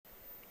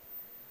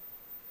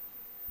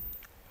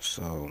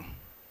So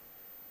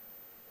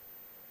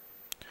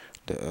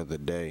the other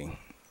day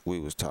we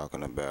was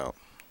talking about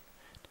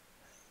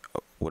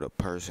what a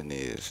person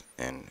is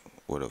and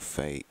what a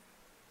fate.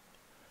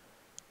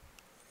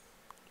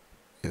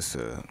 It's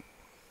a,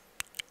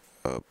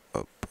 a,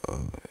 a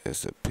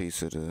it's a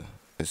piece of the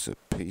it's a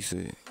piece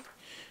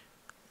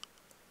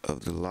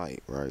of the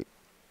light, right?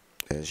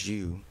 That's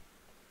you,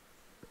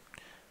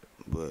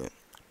 but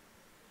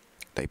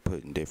they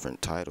putting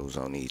different titles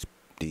on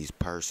these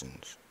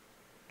persons.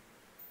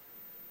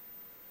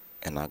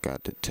 And I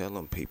got to tell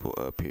them people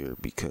up here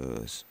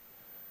because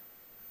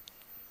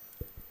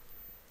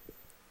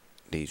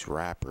these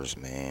rappers,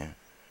 man,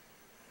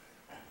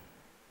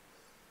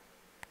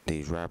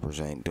 these rappers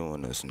ain't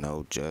doing us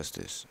no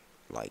justice.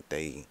 Like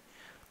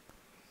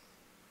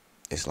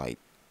it's like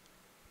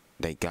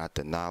they got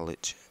the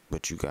knowledge,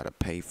 but you gotta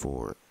pay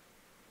for it.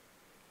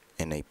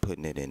 And they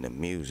putting it in the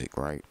music,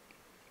 right?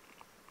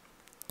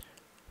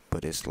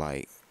 But it's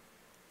like,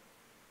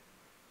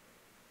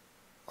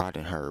 I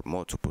done heard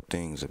multiple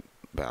things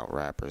about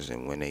rappers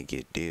and when they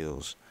get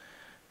deals,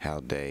 how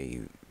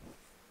they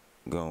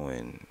go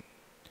and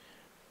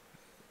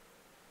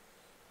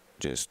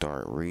just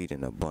start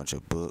reading a bunch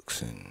of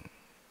books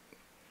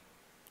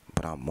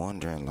but I'm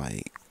wondering,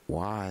 like,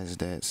 why is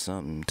that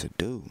something to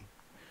do?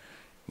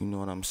 You know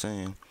what I'm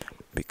saying?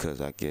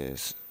 Because I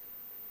guess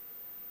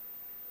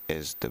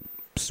as the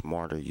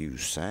smarter you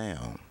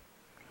sound,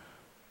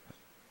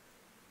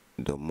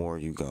 the more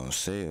you gonna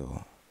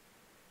sell,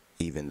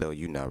 even though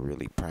you're not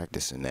really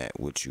practicing that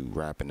what you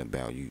rapping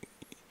about. You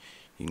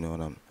know what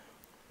I'm,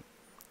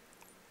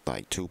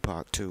 like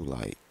Tupac too,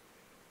 like,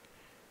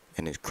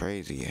 and it's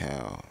crazy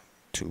how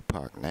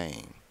Tupac's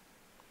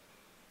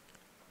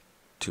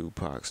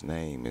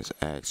name is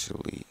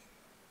actually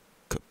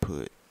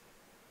kaput.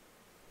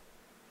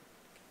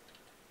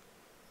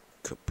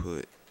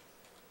 Kaput.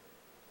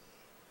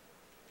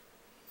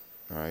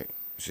 Alright,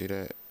 see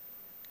that?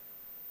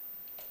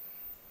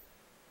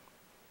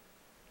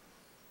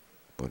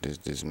 What does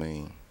this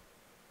mean?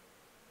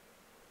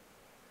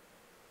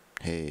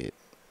 Head,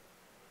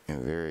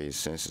 in various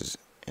senses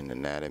in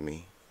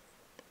anatomy,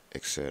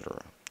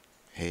 etc.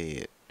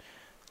 Head,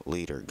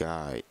 leader,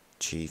 guide,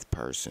 chief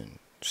person,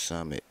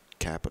 summit,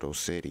 capital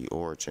city,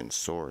 origin,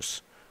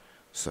 source.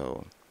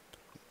 So,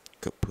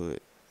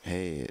 kaput,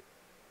 head,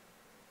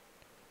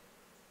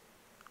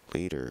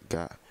 leader,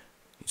 guide.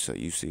 So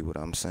you see what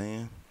I'm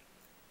saying?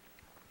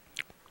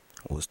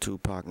 Was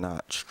Tupac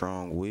not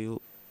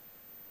strong-willed?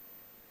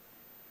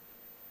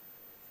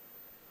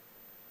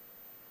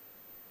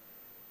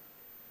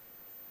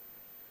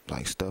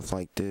 Like, stuff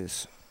like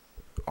this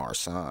are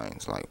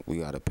signs. Like, we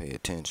gotta pay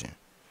attention.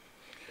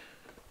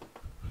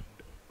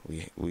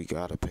 We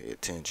gotta pay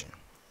attention.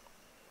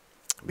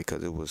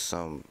 Because it was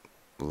some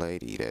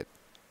lady that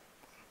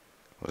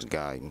was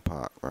guiding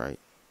Pac, right?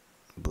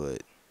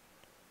 But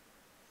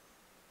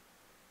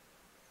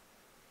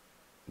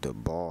the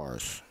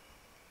bars,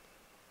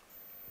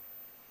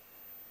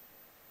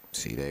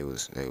 see, they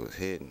was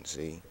hidden,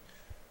 see?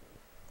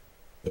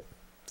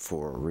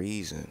 For a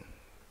reason.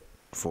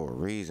 For a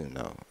reason,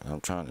 though.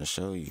 I'm trying to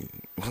show you.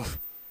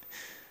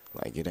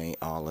 Like, it ain't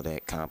all of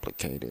that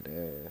complicated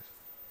as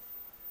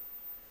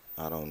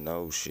I don't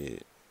know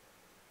shit.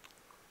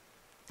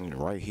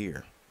 Right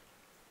here.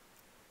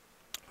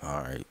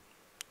 Alright.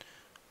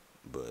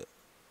 But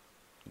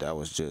that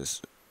was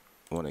just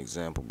one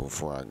example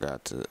before I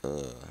got to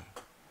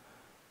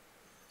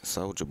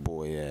Soulja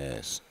Boy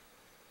ass.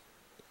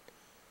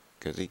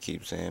 Cause he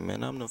keeps saying,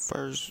 man, I'm the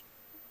first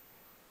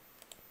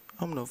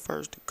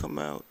to come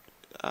out.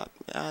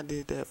 I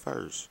did that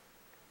first.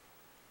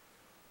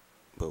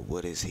 But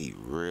what is he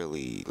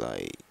really,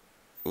 like,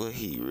 what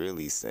he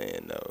really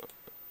saying though?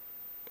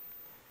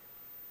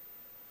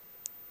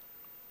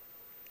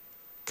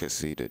 Cause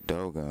see, the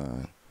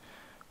Dogon,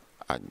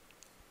 I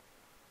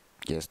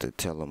guess the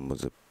Tellum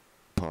was a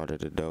part of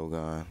the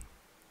Dogon.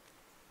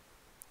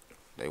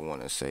 They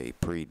want to say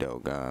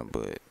pre-Dogon,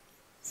 but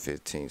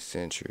 15th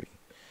century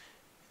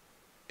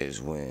is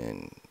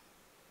when,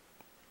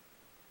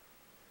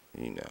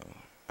 you know,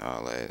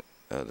 all that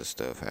other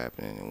stuff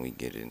happening and we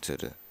get into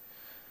the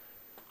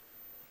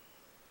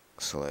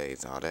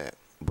slaves, all that.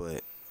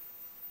 But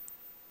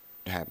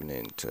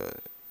happening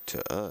to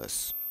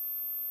us.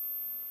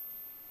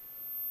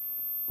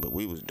 But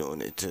we was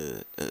doing it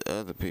to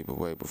other people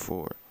way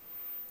before.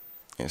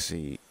 And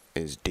see,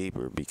 it's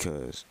deeper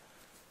because,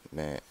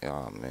 man,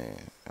 oh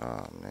man,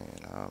 oh man,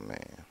 oh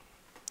man.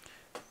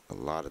 A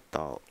lot of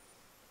thought.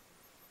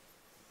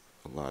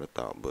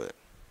 But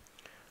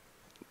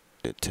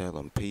to tell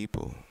them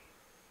people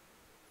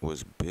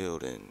was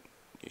building.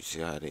 You see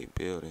how they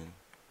building?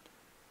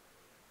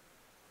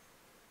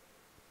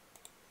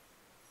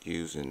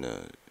 Using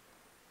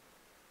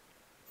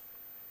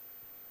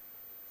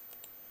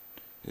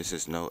this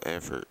is no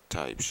effort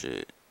type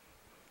shit.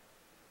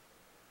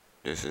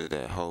 This is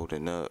that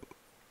holding up.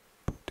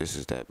 This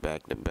is that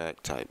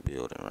back-to-back type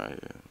building right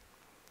here.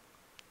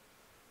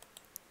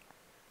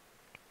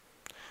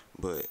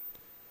 But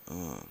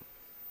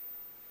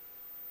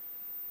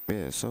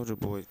Yeah, Soldier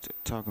Boy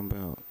talking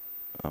about.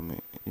 I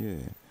mean,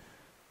 yeah,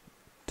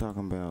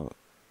 talking about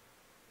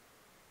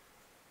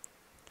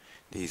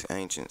these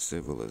ancient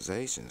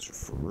civilizations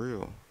for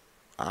real.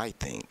 I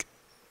think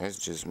that's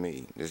just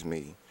me. Just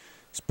me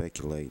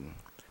speculating.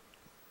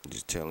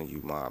 Just telling you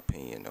my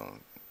opinion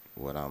on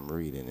what I'm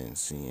reading and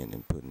seeing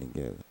and putting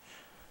together.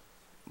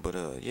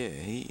 But yeah,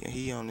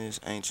 he on this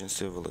ancient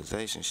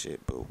civilization shit.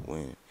 But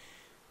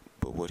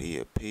what he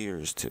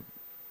appears to,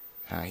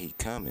 how he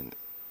coming,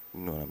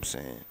 you know what I'm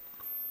saying?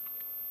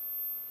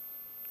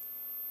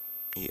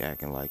 He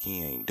acting like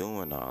he ain't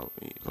doing all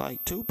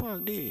like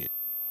Tupac did.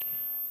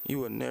 You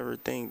would never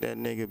think that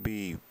nigga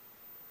be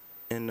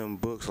in them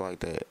books like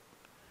that.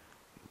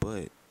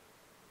 But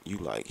you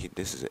like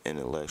this is an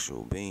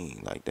intellectual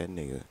being. Like that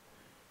nigga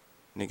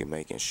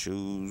making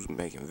shoes,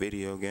 making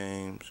video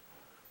games.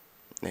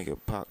 Nigga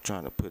Pac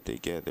trying to put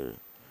together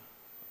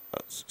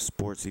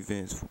sports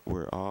events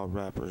where all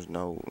rappers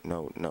no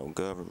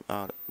government,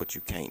 but you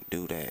can't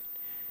do that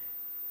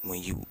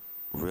when you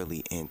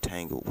really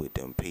entangled with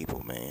them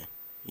people, man.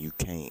 You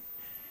can't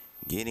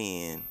get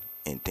in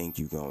and think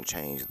you gonna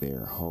change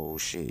their whole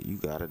shit. You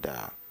gotta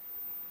die.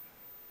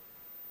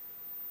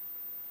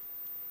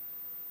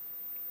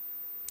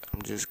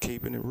 I'm just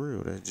keeping it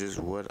real. That's just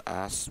what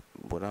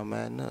I'm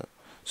adding up.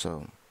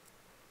 So,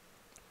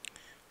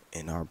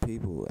 and our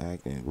people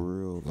acting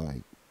real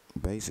like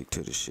basic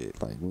to the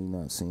shit. Like we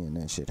not seeing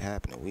that shit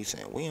happening. We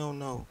saying we don't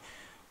know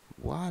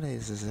why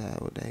this is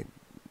happening.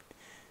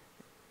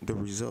 The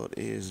result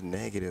is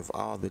negative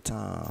all the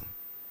time.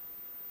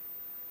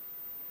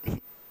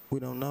 We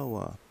don't know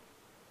why.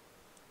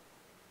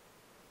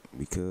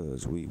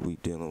 Because we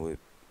dealing with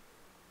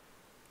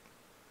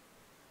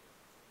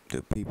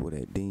the people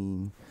that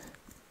deem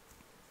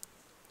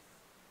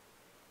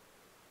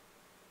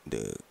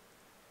the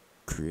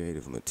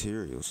creative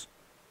materials,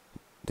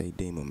 they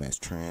deem them as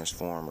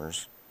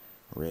transformers,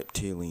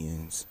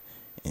 reptilians,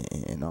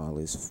 and all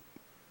this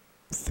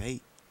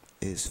fake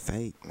is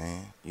fake,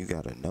 man. You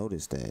gotta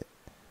notice that.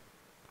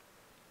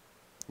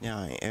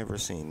 Y'all ain't ever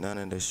seen none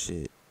of the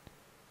shit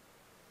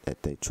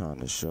that they trying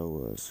to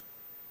show us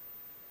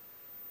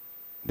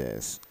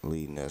that's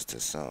leading us to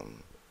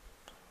something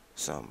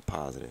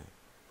positive.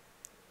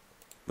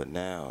 But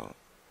now,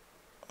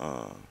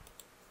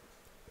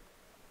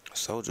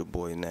 Soldier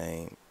Boy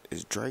name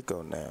is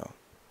Draco now.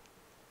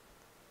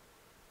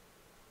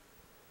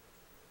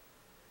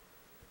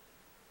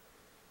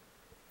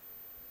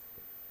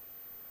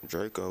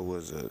 Draco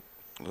was a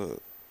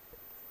look.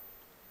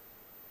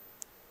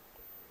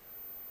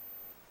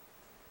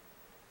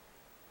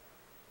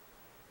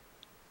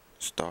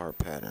 Star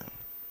pattern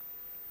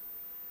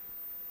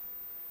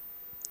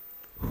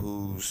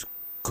whose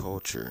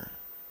culture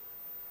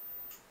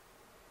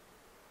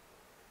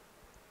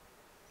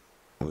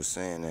was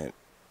saying that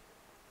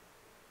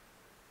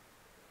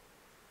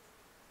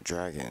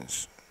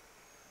dragons,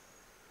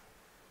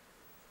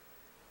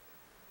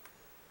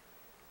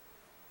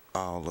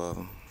 all of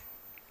them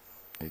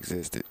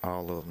existed.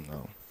 All of them,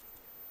 though.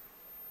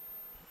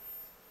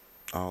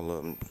 All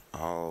of them,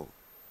 all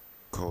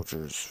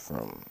cultures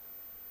from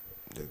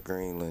the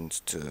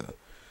Greenlands to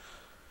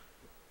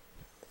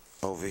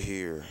over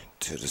here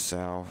to the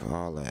south,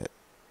 all that.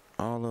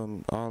 All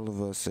of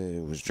us said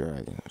it was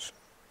dragons.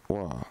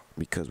 Why?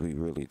 Because we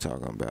really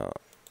talking about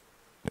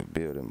the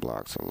building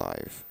blocks of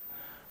life,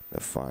 the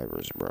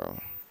fibers, bro.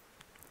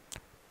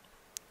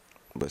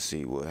 But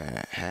see what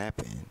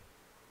happened,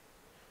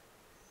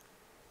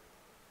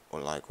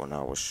 or like when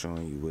I was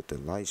showing you with the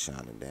light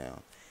shining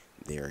down,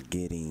 they're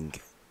getting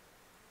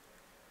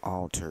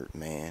altered,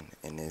 man,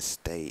 in this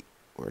state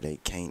where they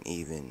can't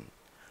even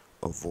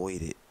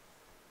avoid it.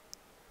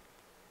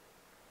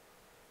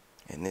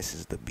 And this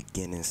is the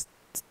beginning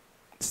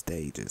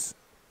stages.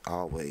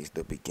 Always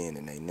the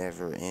beginning. They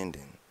never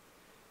ending.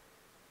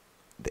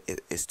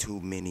 It's too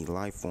many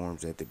life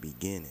forms at the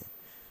beginning.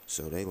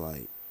 So they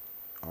like,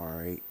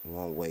 alright,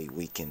 one way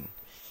we can,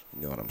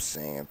 you know what I'm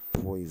saying,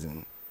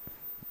 poison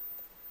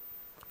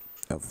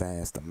a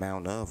vast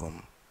amount of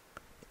them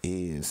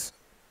is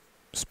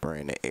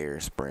spraying the air,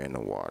 spraying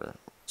the water,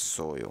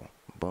 soil.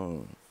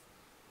 Boom.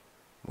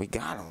 We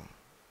got them.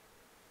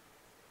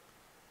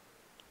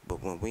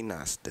 But when we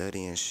not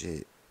studying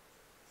shit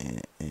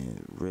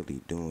and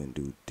really doing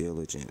due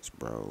diligence,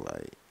 bro,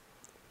 like,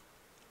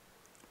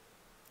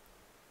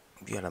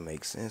 you gotta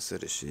make sense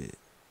of the shit.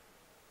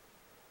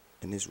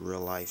 And this real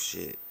life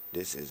shit.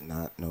 This is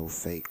not no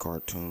fake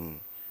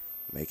cartoon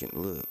making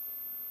look.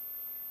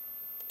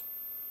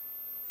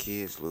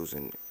 Kids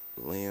losing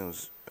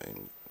limbs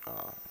and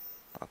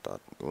I thought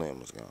the limb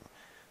was gone.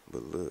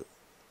 But look,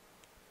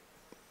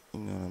 you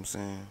know what I'm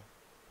saying?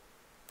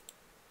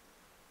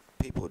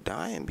 People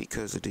dying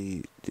because of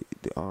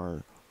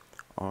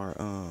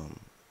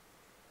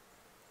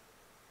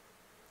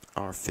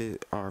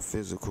our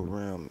physical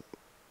realm,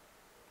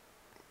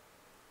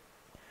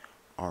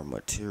 our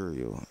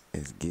material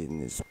is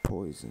getting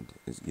poisoned.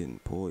 It's getting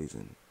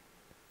poisoned.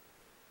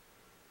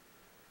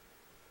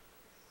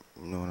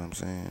 You know what I'm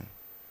saying?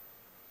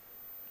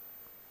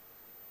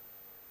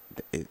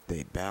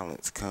 they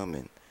balance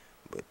coming,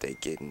 but they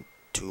getting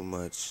too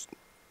much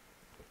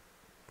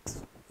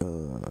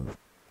uh,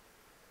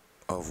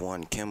 of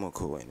one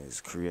chemical and it's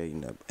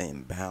creating an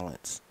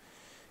imbalance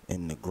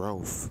in the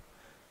growth.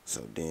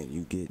 So then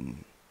you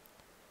getting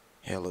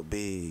hella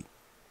big,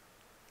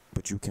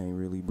 but you can't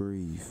really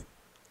breathe.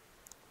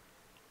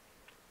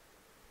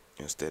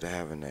 Instead of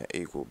having that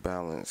equal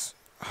balance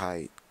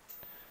height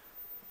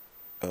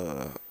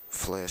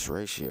flesh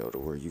ratio to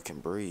where you can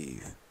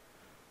breathe.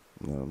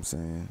 You know what I'm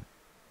saying?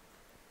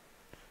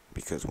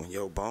 Because when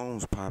your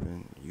bones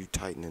popping, you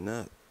tightening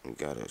up. You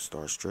gotta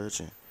start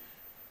stretching,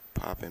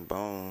 popping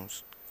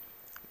bones,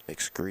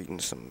 excreting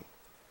some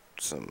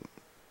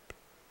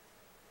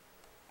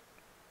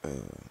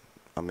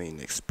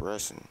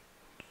expressing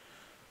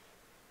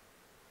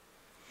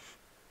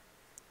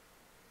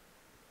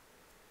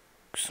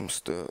some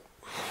stuff.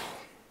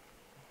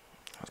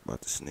 I was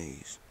about to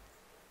sneeze.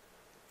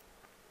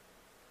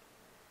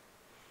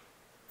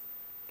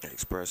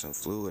 Expressing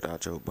fluid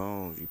out your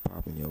bones, you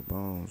popping your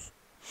bones.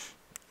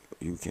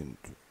 You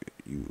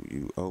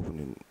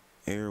opening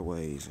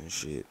airways and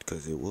shit,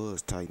 cause it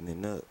was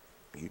tightening up.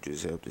 You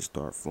just helped it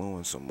start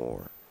flowing some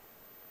more.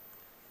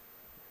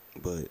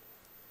 But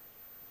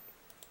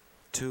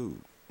two,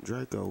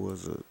 Draco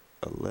was a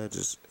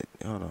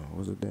hold on,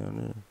 was it down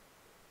there?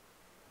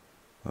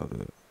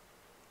 Hold up.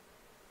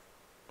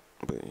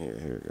 But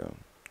here we go.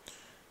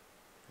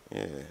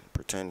 Yeah,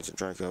 pertaining to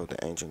Draco,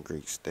 the ancient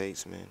Greek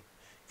statesman,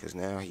 cause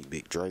now he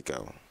Big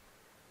Draco.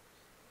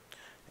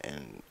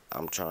 And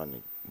I'm trying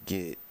to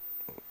get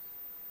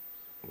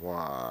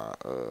why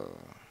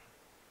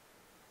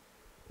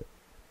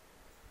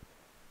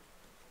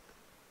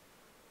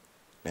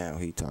now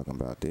he talking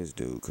about this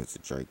dude, cause the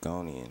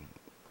Draconian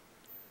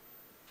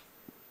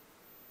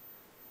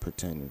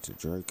pertaining to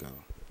Draco.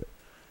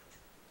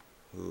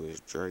 Who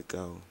is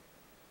Draco?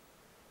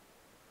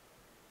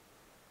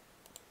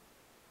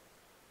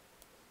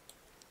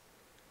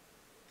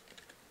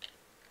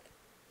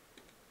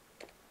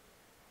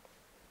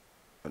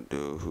 A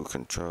dude who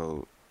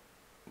controlled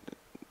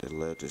the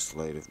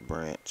legislative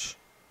branch.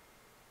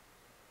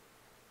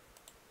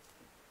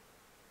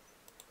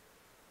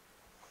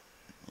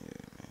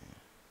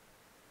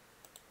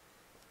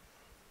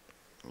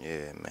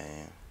 Yeah,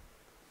 man.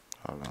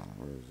 Hold on,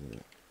 where is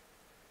it?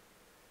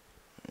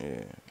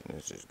 Yeah,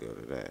 let's just go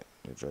to that.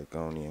 The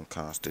Draconian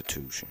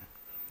Constitution.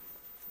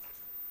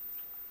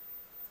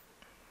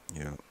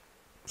 Yep.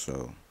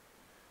 So,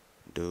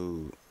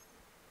 dude,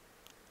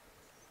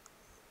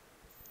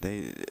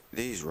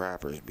 these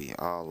rappers be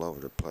all over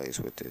the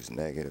place with this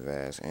negative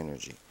ass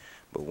energy.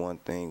 But one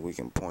thing we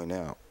can point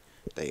out,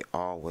 they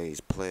always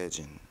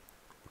pledging.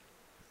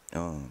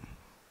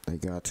 They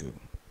got to.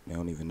 They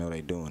don't even know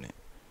they doing it.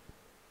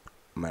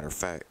 Matter of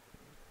fact,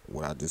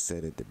 what I just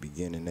said at the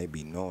beginning, they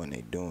be knowing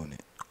they doing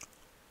it.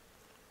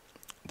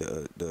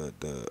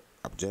 The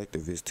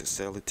objective is to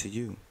sell it to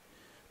you,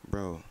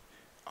 bro.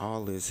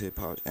 All this hip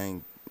hop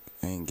ain't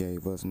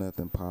gave us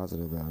nothing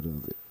positive out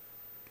of it,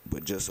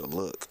 but just a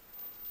look.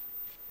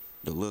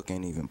 The look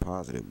ain't even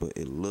positive, but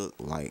it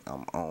looked like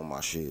I'm on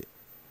my shit.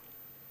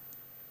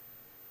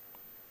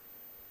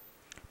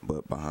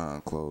 But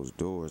behind closed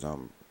doors,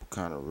 I'm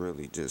kind of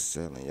really just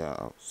selling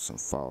y'all some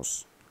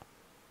false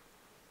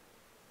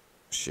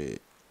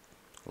shit.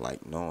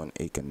 Like knowing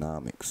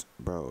economics.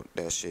 Bro,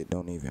 that shit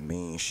don't even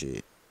mean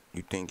shit.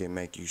 You think it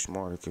make you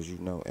smarter because you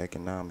know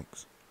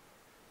economics?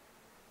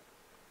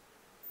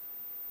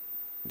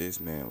 This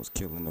man was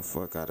killing the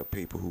fuck out of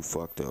people who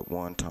fucked up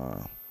one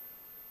time.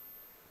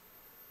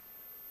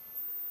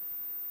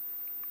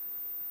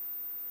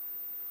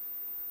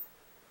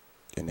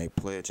 And they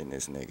pledging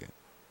this nigga.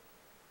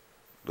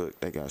 Look,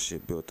 they got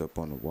shit built up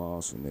on the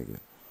walls for nigga.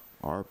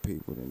 Our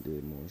people done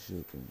did more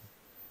shit than.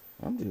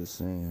 I'm just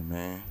saying,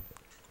 man.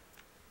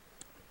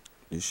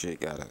 This shit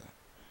gotta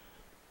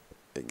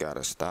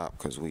stop,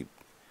 cause we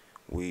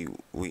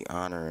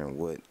honoring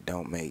what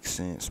don't make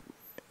sense.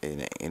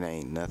 It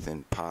ain't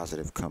nothing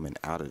positive coming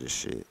out of this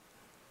shit.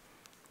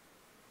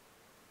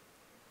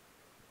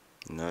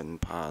 Nothing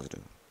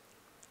positive.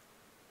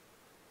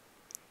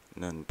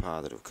 Nothing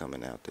positive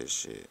coming out this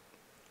shit.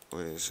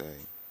 What did it say?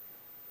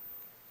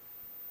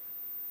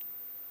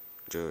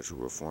 Judge who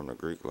reformed the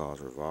Greek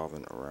laws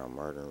revolving around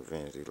murder and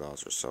revenge. These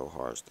laws were so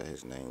harsh that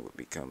his name would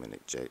become an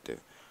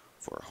adjective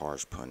for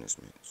harsh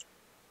punishments.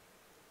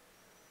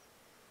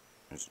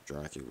 It's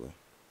Dracula.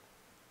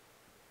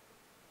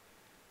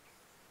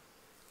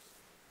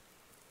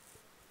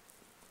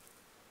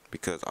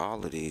 Because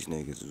all of these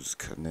niggas was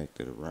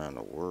connected around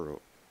the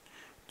world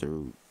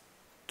through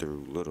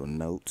little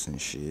notes and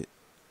shit.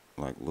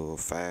 Like little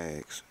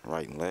fags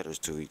writing letters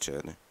to each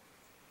other.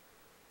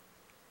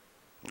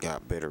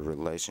 Got better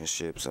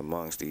relationships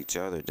amongst each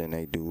other than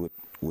they do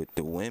with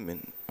the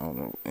women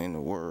in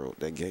the world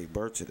that gave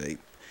birth to they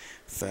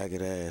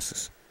faggot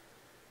asses.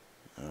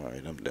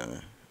 Alright, I'm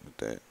done with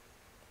that.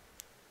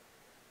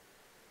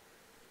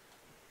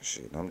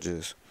 Shit, I'm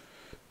just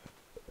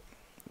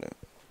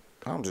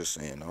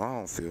saying, I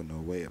don't feel no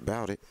way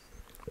about it.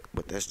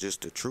 But that's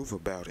just the truth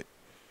about it.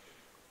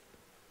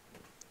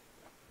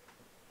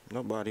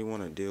 Nobody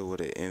want to deal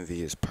with an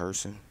envious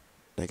person.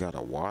 They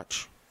gotta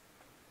watch.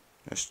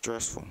 That's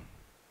stressful.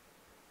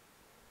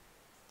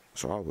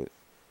 So I would,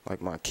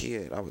 like my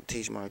kid, I would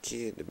teach my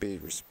kid to be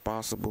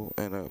responsible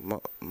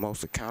and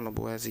most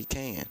accountable as he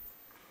can.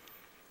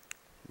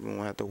 You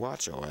won't have to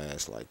watch your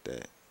ass like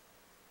that.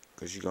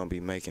 Because you're going to be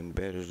making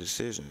better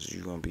decisions.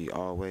 You're going to be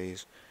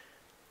always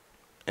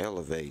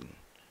elevating.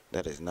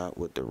 That is not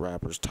what the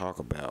rappers talk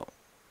about.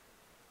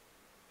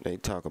 They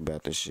talk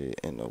about the shit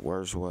in the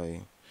worst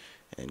way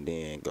and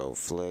then go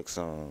flex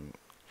on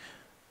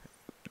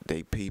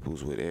they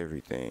peoples with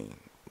everything,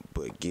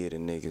 but get the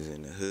niggas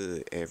in the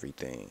hood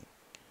everything.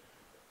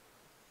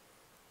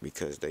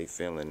 Because they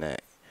feeling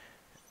that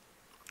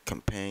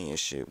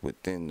companionship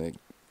within the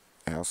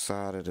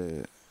outside of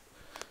the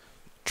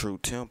true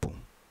temple.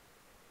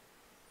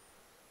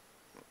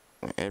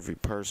 Every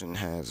person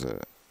has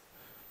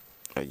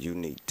a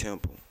unique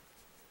temple,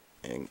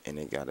 and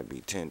it got to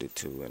be tended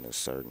to in a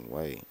certain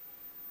way.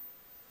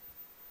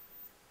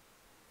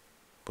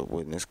 But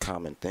when this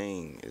common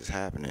thing is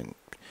happening,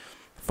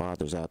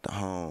 fathers out the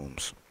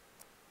homes,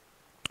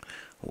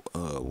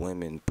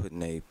 women putting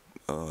their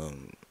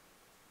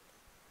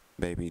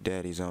baby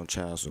daddies on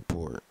child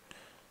support,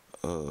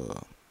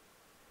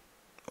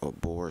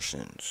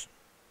 abortions,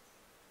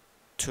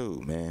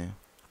 too, man.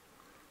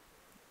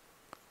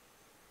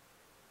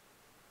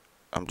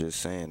 I'm just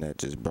saying that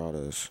just brought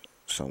us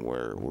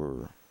somewhere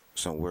where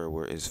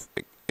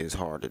it's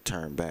hard to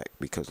turn back,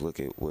 because look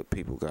at what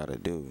people gotta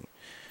do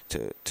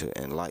to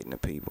enlighten the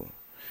people.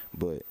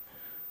 But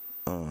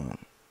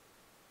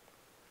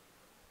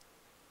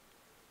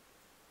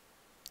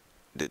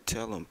to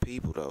tell them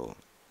people though,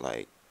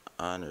 like,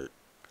 honor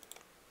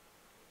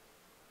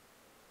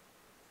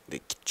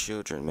the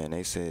children, man.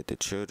 They said the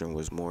children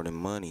was more than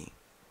money.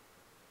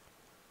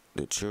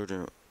 The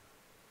children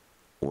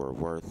were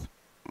worth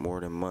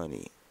more than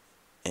money,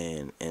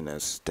 and in a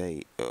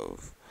state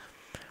of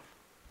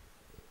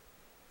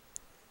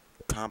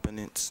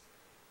competence,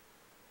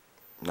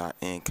 not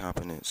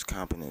incompetence,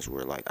 competence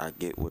where like I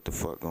get what the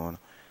fuck going on.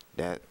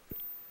 That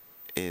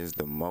is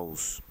the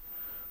most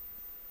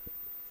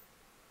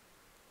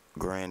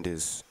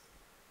grandest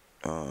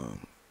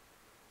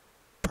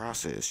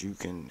process you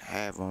can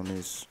have on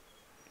this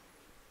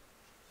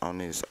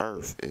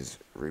earth, is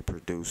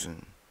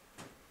reproducing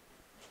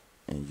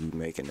and you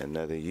making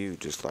another you,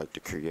 just like the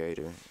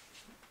creator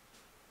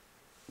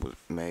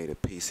made a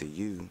piece of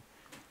you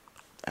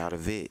out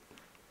of it,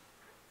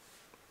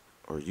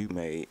 or you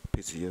made a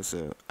piece of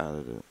yourself out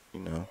of the, you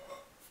know,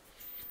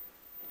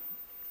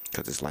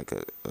 because it's like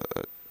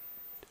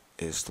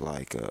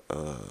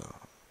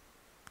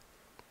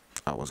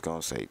I was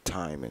gonna say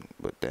timing,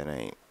 but that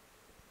ain't.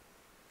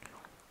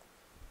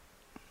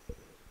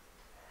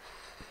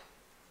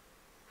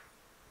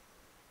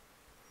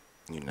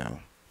 You know,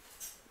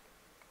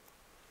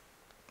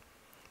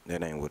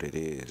 that ain't what it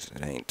is.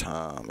 It ain't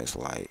time. It's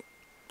like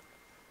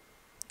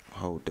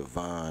whole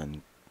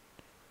divine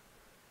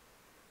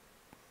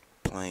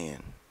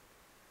plan.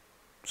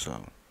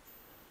 So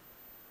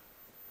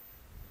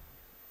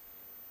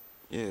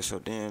yeah. So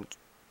then,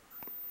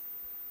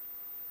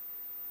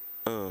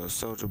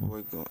 Soldier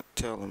Boy going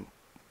tell him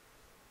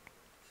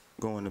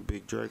going to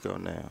Big Draco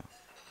now,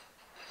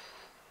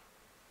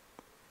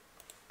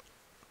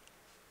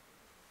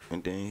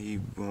 and then he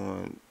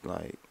going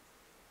like,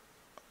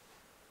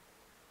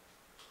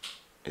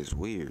 it's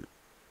weird.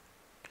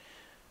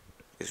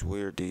 It's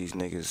weird these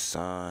niggas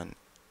sign,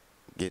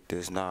 get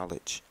this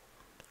knowledge,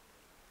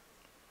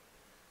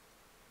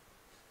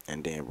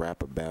 and then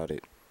rap about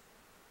it.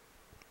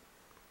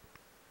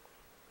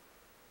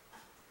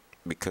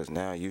 Because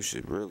now you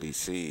should really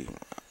see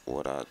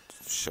what I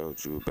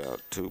showed you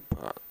about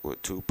Tupac,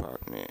 what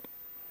Tupac meant.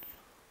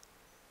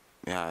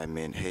 Yeah, I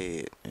meant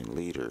head and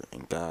leader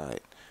and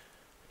guide.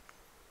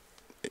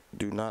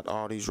 Do not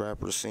all these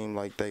rappers seem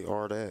like they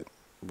are that?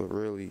 But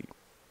really,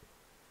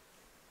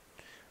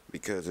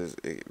 because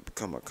it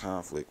become a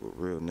conflict with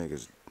real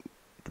niggas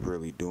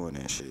really doing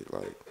that shit,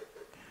 like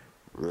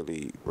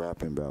really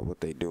rapping about what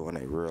they do in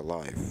their real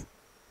life.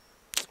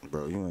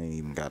 Bro, you ain't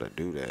even gotta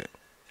do that.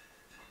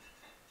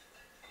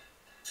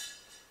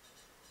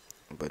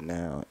 But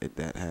now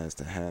that has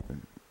to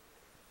happen.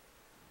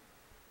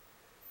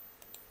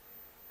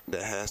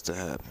 That has to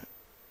happen.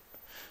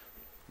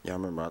 Y'all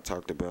remember I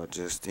talked about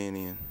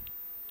Justinian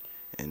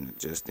and the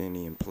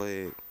Justinian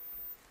plague?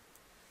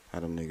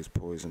 How them niggas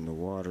poisoned the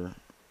water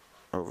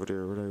over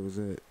there where they was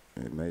at.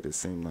 It made it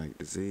seem like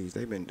disease.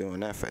 They've been doing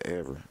that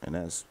forever, and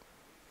that's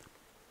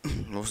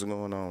what's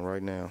going on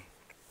right now.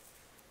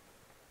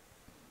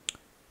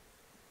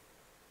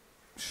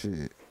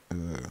 Shit.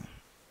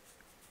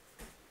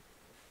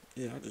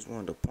 Yeah, I just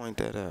wanted to point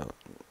that out.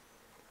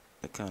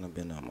 It kind of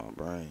been on my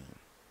brain.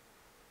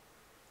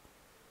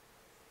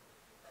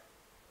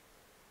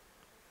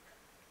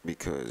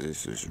 Because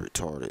this is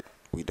retarded.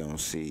 We don't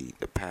see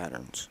the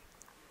patterns.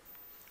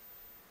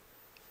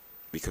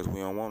 Because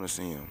we don't want to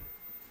see them.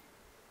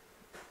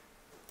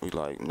 We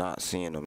like not seeing them.